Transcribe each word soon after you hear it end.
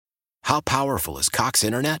How powerful is Cox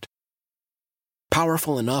Internet?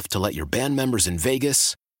 Powerful enough to let your band members in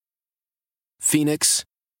Vegas, Phoenix,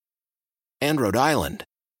 and Rhode Island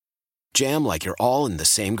jam like you're all in the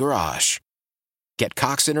same garage. Get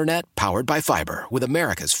Cox Internet powered by fiber with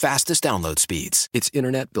America's fastest download speeds. It's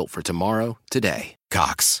internet built for tomorrow, today.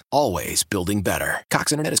 Cox, always building better.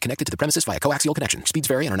 Cox Internet is connected to the premises via coaxial connection. Speeds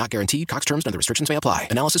vary and are not guaranteed. Cox terms and other restrictions may apply.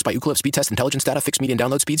 Analysis by Ookla Speed Test Intelligence Data. Fixed median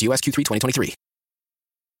download speeds. US Q3 2023.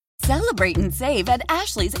 Celebrate and save at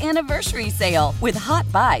Ashley's Anniversary Sale. With Hot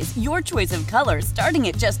Buys, your choice of colors starting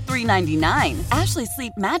at just $3.99. Ashley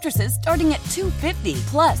Sleep mattresses starting at $2.50.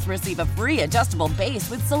 Plus, receive a free adjustable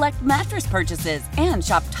base with select mattress purchases. And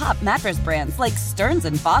shop top mattress brands like Stearns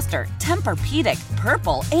 & Foster, Tempur-Pedic,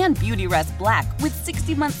 Purple, and Beautyrest Black with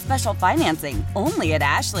 60-month special financing. Only at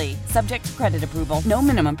Ashley. Subject to credit approval. No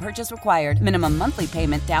minimum purchase required. Minimum monthly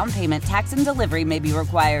payment, down payment, tax, and delivery may be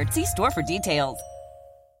required. See store for details.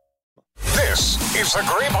 This is the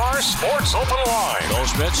Graybar Sports Open Line.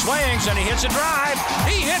 Goldschmidt swings and he hits a drive.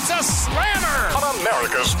 He hits a slammer. On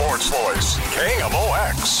America's Sports Voice,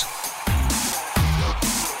 KMOX.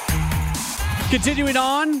 Continuing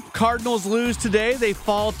on, Cardinals lose today. They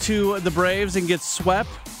fall to the Braves and get swept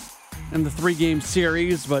in the 3-game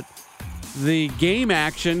series, but the game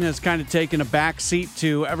action has kind of taken a back seat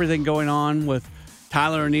to everything going on with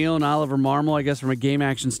Tyler O'Neill and Oliver Marmol. I guess from a game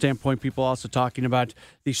action standpoint, people also talking about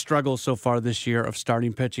the struggles so far this year of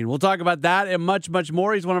starting pitching. We'll talk about that and much, much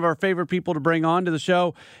more. He's one of our favorite people to bring on to the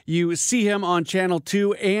show. You see him on Channel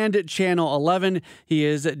 2 and Channel 11. He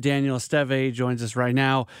is Daniel Esteve. He joins us right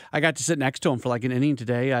now. I got to sit next to him for like an inning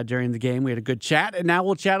today during the game. We had a good chat, and now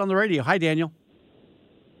we'll chat on the radio. Hi, Daniel.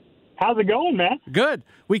 How's it going, man? Good.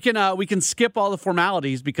 We can skip all the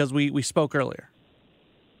formalities because we spoke earlier.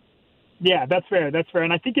 Yeah, that's fair. That's fair.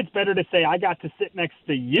 And I think it's better to say I got to sit next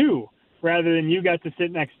to you rather than you got to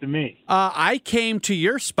sit next to me. I came to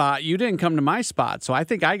your spot. You didn't come to my spot, so I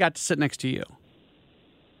think I got to sit next to you.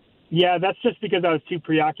 Yeah, that's just because I was too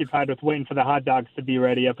preoccupied with waiting for the hot dogs to be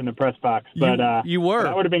ready up in the press box. But you were.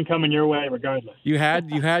 That would have been coming your way regardless. You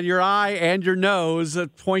had your eye and your nose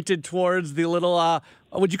pointed towards the little,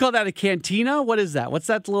 would you call that a cantina? What is that? What's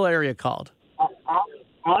that little area called?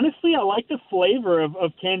 Honestly, I like the flavor of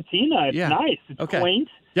cantina. It's nice. It's quaint.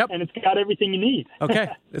 Yep. And it's got everything you need. Okay.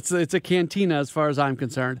 It's a cantina as far as I'm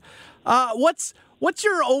concerned. What's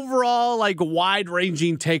your overall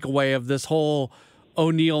wide-ranging takeaway of this whole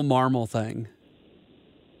O'Neill Marmol thing?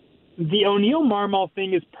 The O'Neill Marmol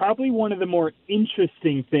thing is probably one of the more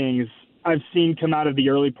interesting things I've seen come out of the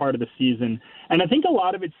early part of the season. And I think a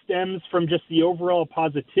lot of it stems from just the overall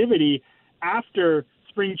positivity after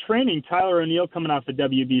spring training. Tyler O'Neill coming off the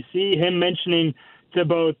WBC, him mentioning to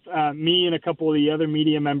both me and a couple of the other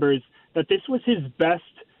media members that this was his best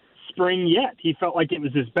spring yet. He felt like it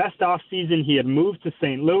was his best offseason. He had moved to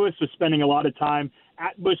St. Louis, was spending a lot of time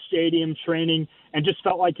at Busch Stadium training, and just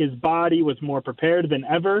felt like his body was more prepared than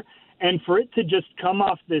ever. And for it to just come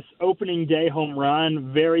off this opening day home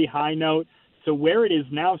run, very high note, to where it is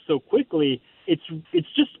now so quickly, it's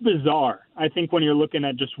just bizarre, I think, when you're looking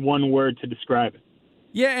at just one word to describe it.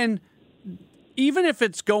 Yeah, and even if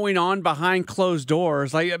it's going on behind closed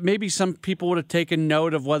doors, maybe some people would have taken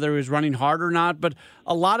note of whether he was running hard or not, but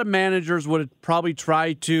a lot of managers would have probably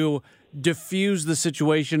tried to diffuse the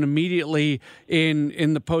situation immediately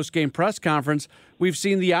in the post-game press conference. We've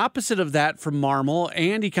seen the opposite of that from Marmol,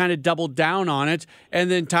 and he kind of doubled down on it.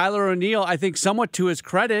 And then Tyler O'Neill, I think somewhat to his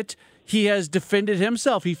credit, he has defended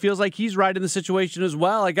himself. He feels like he's right in the situation as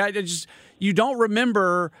well. You don't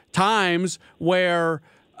remember times where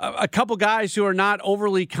a couple guys who are not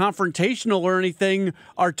overly confrontational or anything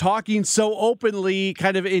are talking so openly,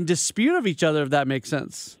 kind of in dispute of each other, if that makes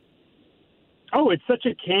sense. Oh, it's such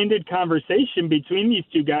a candid conversation between these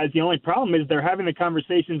two guys. The only problem is they're having the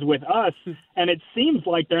conversations with us, and it seems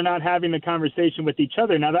like they're not having the conversation with each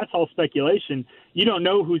other. Now, that's all speculation. You don't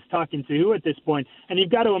know who's talking to who at this point, and you've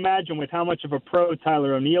got to imagine with how much of a pro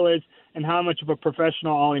Tyler O'Neill is and how much of a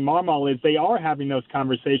professional Ollie Marmol is, they are having those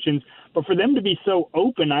conversations. But for them to be so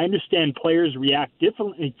open, I understand players react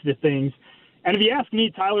differently to things. And if you ask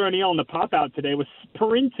me, Tyler O'Neill in the pop-out today was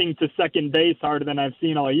sprinting to second base harder than I've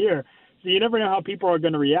seen all year. So you never know how people are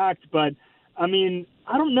going to react. But, I mean,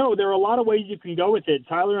 I don't know. There are a lot of ways you can go with it.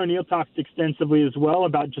 Tyler O'Neill talked extensively as well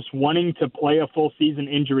about just wanting to play a full season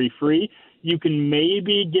injury-free. You can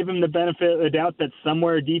maybe give him the benefit of the doubt that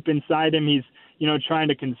somewhere deep inside him he's, trying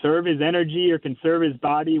to conserve his energy or conserve his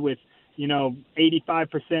body with,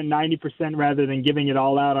 85%, 90% rather than giving it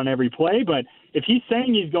all out on every play. But if he's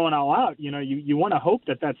saying he's going all out, you want to hope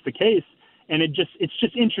that that's the case. And it's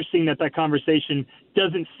just interesting that conversation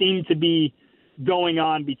doesn't seem to be going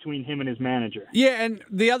on between him and his manager. Yeah, and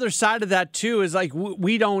the other side of that too is like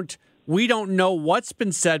we don't know what's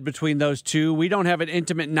been said between those two. We don't have an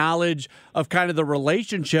intimate knowledge of kind of the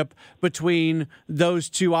relationship between those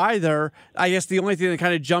two either. I guess the only thing that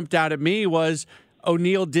kind of jumped out at me was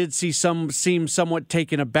O'Neill did seem somewhat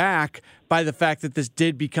taken aback by the fact that this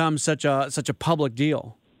did become such a public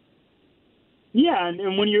deal. Yeah,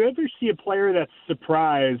 and when you ever see a player that's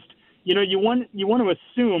surprised, you want to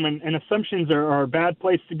assume, and assumptions are a bad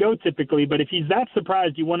place to go typically, but if he's that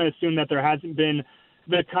surprised, you want to assume that there hasn't been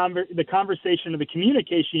the conversation or the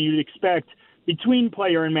communication you'd expect between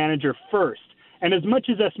player and manager first. And as much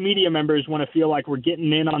as us media members want to feel like we're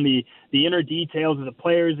getting in on the inner details of the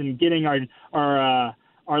players and getting our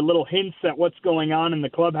little hints at what's going on in the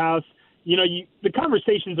clubhouse, the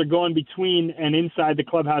conversations are going between and inside the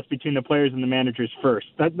clubhouse between the players and the managers first.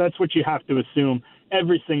 That's what you have to assume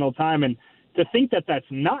every single time. And to think that that's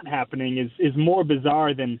not happening is more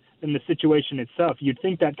bizarre than the situation itself. You'd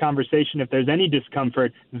think that conversation, if there's any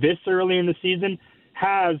discomfort this early in the season,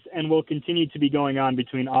 has and will continue to be going on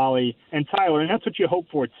between Ollie and Tyler. And that's what you hope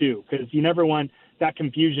for, too, because you never want that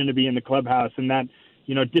confusion to be in the clubhouse and that,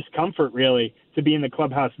 discomfort, really, to be in the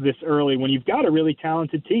clubhouse this early when you've got a really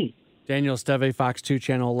talented team. Daniel Esteve, Fox 2,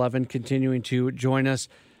 Channel 11, continuing to join us.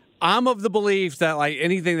 I'm of the belief that, like,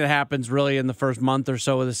 anything that happens really in the first month or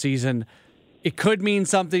so of the season, it could mean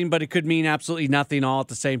something, but it could mean absolutely nothing all at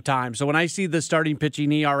the same time. So when I see the starting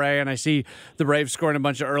pitching ERA and I see the Braves scoring a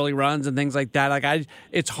bunch of early runs and things like that,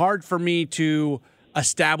 it's hard for me to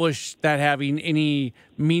establish that having any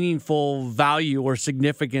meaningful value or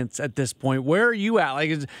significance at this point. Where are you at?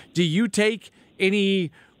 Like, do you take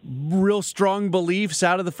any real strong beliefs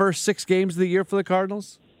out of the first 6 games of the year for the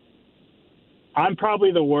Cardinals? I'm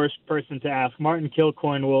probably the worst person to ask. Martin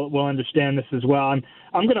Kilcoyne will understand this as well.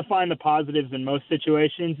 I'm going to find the positives in most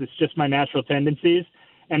situations. It's just my natural tendencies.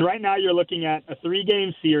 And right now you're looking at a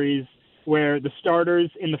 3-game series where the starters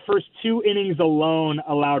in the first 2 innings alone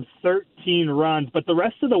allowed 13 runs. But the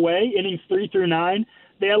rest of the way, innings 3 through 9,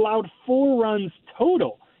 they allowed 4 runs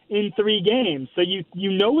total in 3 games. So you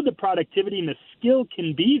know the productivity and the skill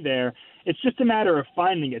can be there. It's just a matter of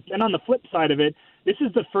finding it. And on the flip side of it, this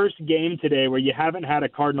is the first game today where you haven't had a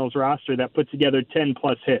Cardinals roster that put together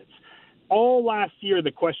 10-plus hits. All last year,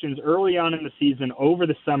 the questions early on in the season, over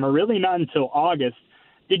the summer, really not until August,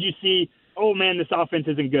 did you see, oh, man, this offense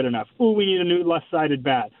isn't good enough. Oh, we need a new left-sided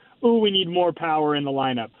bat. Oh, we need more power in the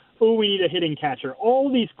lineup. Oh, we need a hitting catcher.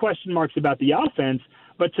 All these question marks about the offense.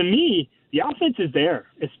 But to me, the offense is there,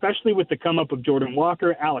 especially with the come-up of Jordan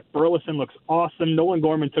Walker. Alec Burleson looks awesome. Nolan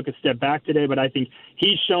Gorman took a step back today, but I think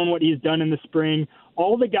he's shown what he's done in the spring.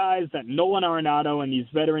 All the guys that Nolan Arenado and these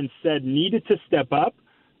veterans said needed to step up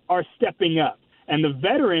are stepping up. And the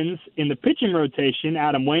veterans in the pitching rotation,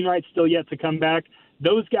 Adam Wainwright's still yet to come back,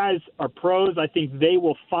 those guys are pros. I think they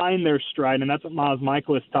will find their stride, and that's what Miles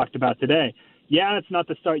Michaelis talked about today. Yeah, it's not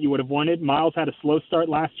the start you would have wanted. Miles had a slow start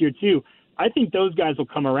last year, too. I think those guys will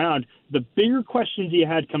come around. The bigger questions you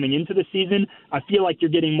had coming into the season, I feel like you're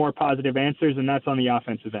getting more positive answers, and that's on the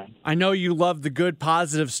offensive end. I know you love the good,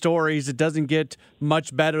 positive stories. It doesn't get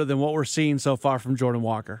much better than what we're seeing so far from Jordan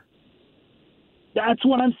Walker. That's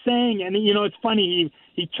what I'm saying. And, it's funny.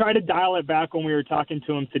 He tried to dial it back when we were talking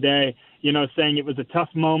to him today, saying it was a tough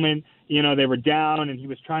moment. They were down, and he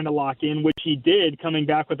was trying to lock in, which he did, coming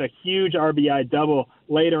back with a huge RBI double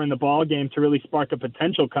later in the ball game to really spark a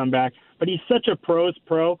potential comeback. But he's such a pro's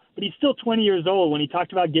pro, but he's still 20 years old. When he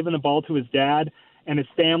talked about giving the ball to his dad and his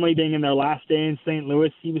family being in their last day in St.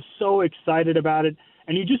 Louis, he was so excited about it.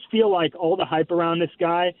 And you just feel like all the hype around this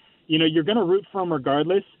guy, you're going to root for him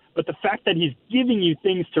regardless. But the fact that he's giving you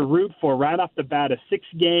things to root for right off the bat, a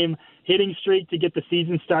 6-game hitting streak to get the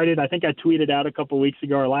season started. I think I tweeted out a couple weeks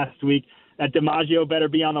ago or last week that DiMaggio better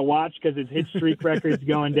be on the watch because his hit streak record's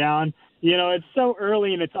going down. It's so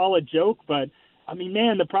early and it's all a joke, but, I mean,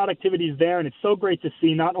 man, the productivity's there, and it's so great to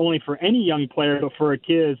see not only for any young player but for a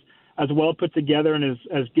kid as well put together and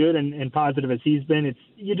as good and positive as he's been.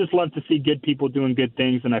 You just love to see good people doing good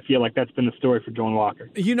things, and I feel like that's been the story for Jordan Walker.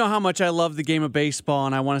 You know how much I love the game of baseball,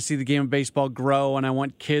 and I want to see the game of baseball grow, and I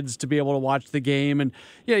want kids to be able to watch the game. And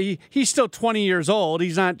yeah, he's still 20 years old.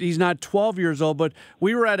 He's not 12 years old. But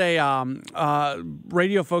we were at a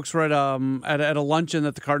radio folks were at a luncheon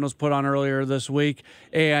that the Cardinals put on earlier this week,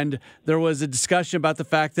 and there was a discussion about the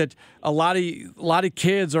fact that a lot of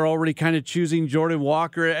kids are already kind of choosing Jordan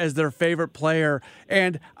Walker as their favorite player,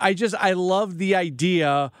 and I love the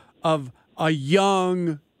idea of a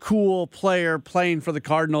young, cool player playing for the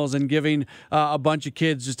Cardinals and giving a bunch of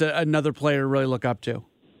kids just another player to really look up to.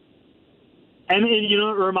 And it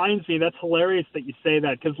reminds me, that's hilarious that you say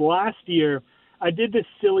that, because last year I did this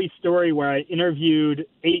silly story where I interviewed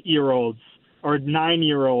 8-year-olds or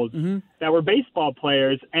 9-year-olds that were baseball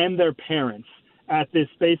players and their parents at this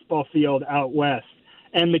baseball field out west.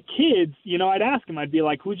 And the kids, I'd ask them, I'd be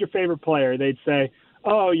like, who's your favorite player? They'd say,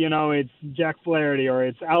 oh, it's Jack Flaherty or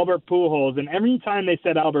it's Albert Pujols. And every time they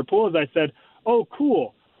said Albert Pujols, I said, oh,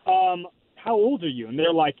 cool. How old are you? And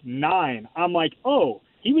they're like 9. I'm like, oh,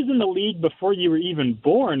 he was in the league before you were even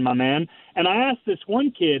born, my man. And I asked this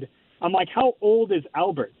one kid, I'm like, how old is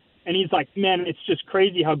Albert? And he's like, man, it's just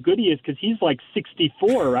crazy how good he is because he's like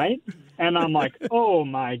 64, right? And I'm like, oh,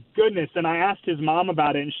 my goodness. And I asked his mom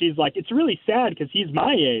about it, and she's like, it's really sad because he's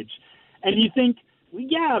my age. And you think, well,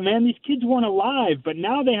 yeah, man, these kids weren't alive, but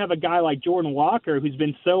now they have a guy like Jordan Walker who's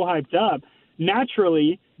been so hyped up.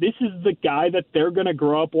 Naturally, this is the guy that they're going to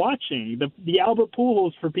grow up watching. The Albert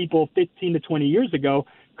Pujols for people 15 to 20 years ago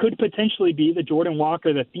could potentially be the Jordan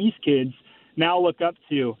Walker that these kids now look up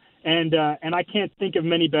to. And I can't think of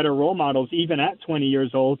many better role models, even at 20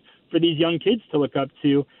 years old, for these young kids to look up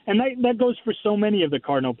to. And that goes for so many of the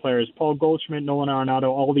Cardinal players, Paul Goldschmidt, Nolan Arenado,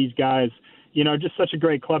 all these guys. Just such a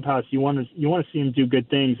great clubhouse. You want to see them do good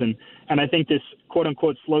things. And I think this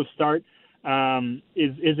quote-unquote slow start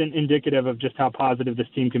isn't indicative of just how positive this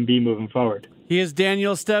team can be moving forward. He is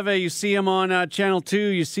Daniel Esteve. You see him on Channel 2.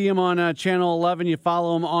 You see him on Channel 11. You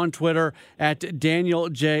follow him on Twitter at Daniel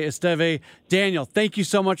J. Esteve. Daniel, thank you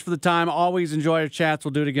so much for the time. Always enjoy our chats.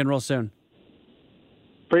 We'll do it again real soon.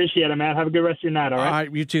 Appreciate it, man. Have a good rest of your night, all right? All right,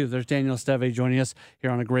 you too. There's Daniel Esteve joining us here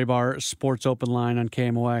on a Gray Bar Sports Open Line on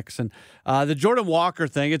KMOX. And the Jordan Walker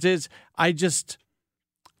thing,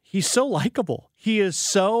 he's so likable. He is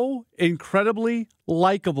so incredibly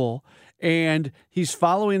likable, and he's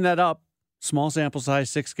following that up. Small sample size,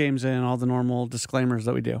 6 games in, all the normal disclaimers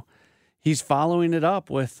that we do. He's following it up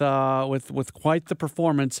with quite the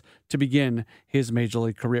performance to begin his major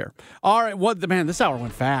league career. All right, this hour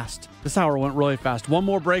went fast. This hour went really fast. One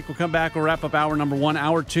more break. We'll come back. We'll wrap up hour number 1.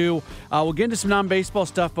 Hour 2, we'll get into some non-baseball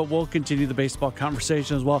stuff, but we'll continue the baseball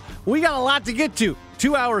conversation as well. We got a lot to get to.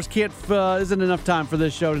 2 hours isn't enough time for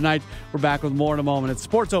this show tonight. We're back with more in a moment. It's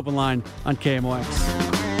Sports Open Line on KMOX.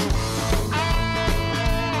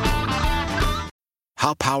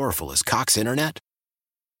 How powerful is Cox Internet?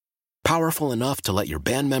 Powerful enough to let your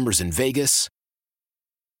band members in Vegas,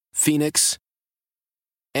 Phoenix,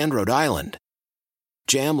 and Rhode Island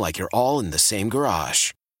jam like you're all in the same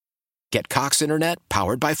garage. Get Cox Internet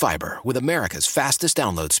powered by fiber with America's fastest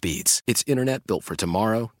download speeds. It's internet built for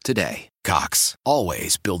tomorrow, today. Cox,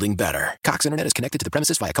 always building better. Cox Internet is connected to the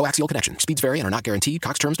premises via coaxial connection. Speeds vary and are not guaranteed.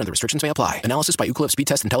 Cox terms and other restrictions may apply. Analysis by Ookla of Speed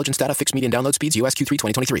Test Intelligence Data. Fixed median download speeds. US Q3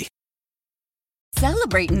 2023.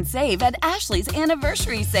 Celebrate and save at Ashley's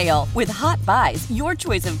Anniversary Sale. With Hot Buys, your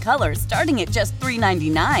choice of colors starting at just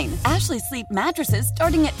 $3.99. Ashley Sleep mattresses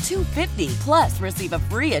starting at $2.50. Plus, receive a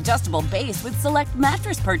free adjustable base with select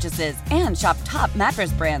mattress purchases. And shop top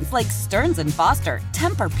mattress brands like Stearns & Foster,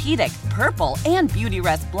 Tempur-Pedic, Purple, and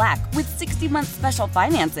Beautyrest Black with 60-month special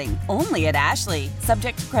financing. Only at Ashley.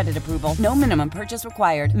 Subject to credit approval. No minimum purchase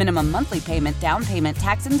required. Minimum monthly payment, down payment,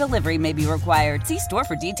 tax, and delivery may be required. See store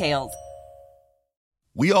for details.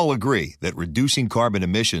 We all agree that reducing carbon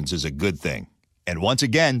emissions is a good thing. And once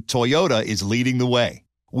again, Toyota is leading the way.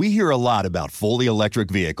 We hear a lot about fully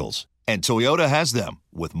electric vehicles, and Toyota has them,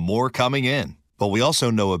 with more coming in. But we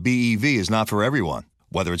also know a BEV is not for everyone,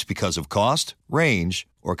 whether it's because of cost, range,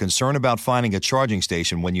 or concern about finding a charging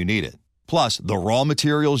station when you need it. Plus, the raw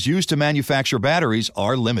materials used to manufacture batteries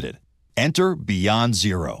are limited. Enter Beyond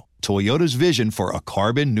Zero, Toyota's vision for a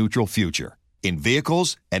carbon-neutral future. In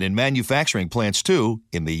vehicles and in manufacturing plants, too,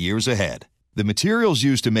 in the years ahead. The materials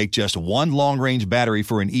used to make just one long-range battery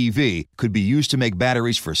for an EV could be used to make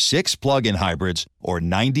batteries for 6 plug-in hybrids or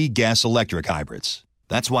 90 gas-electric hybrids.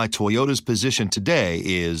 That's why Toyota's position today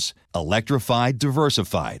is electrified,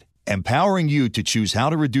 diversified, empowering you to choose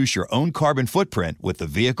how to reduce your own carbon footprint with the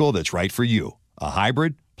vehicle that's right for you, a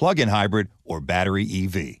hybrid, plug-in hybrid, or battery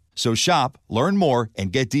EV. So shop, learn more,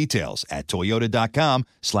 and get details at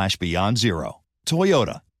toyota.com/beyond zero.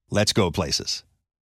 Toyota, let's go places.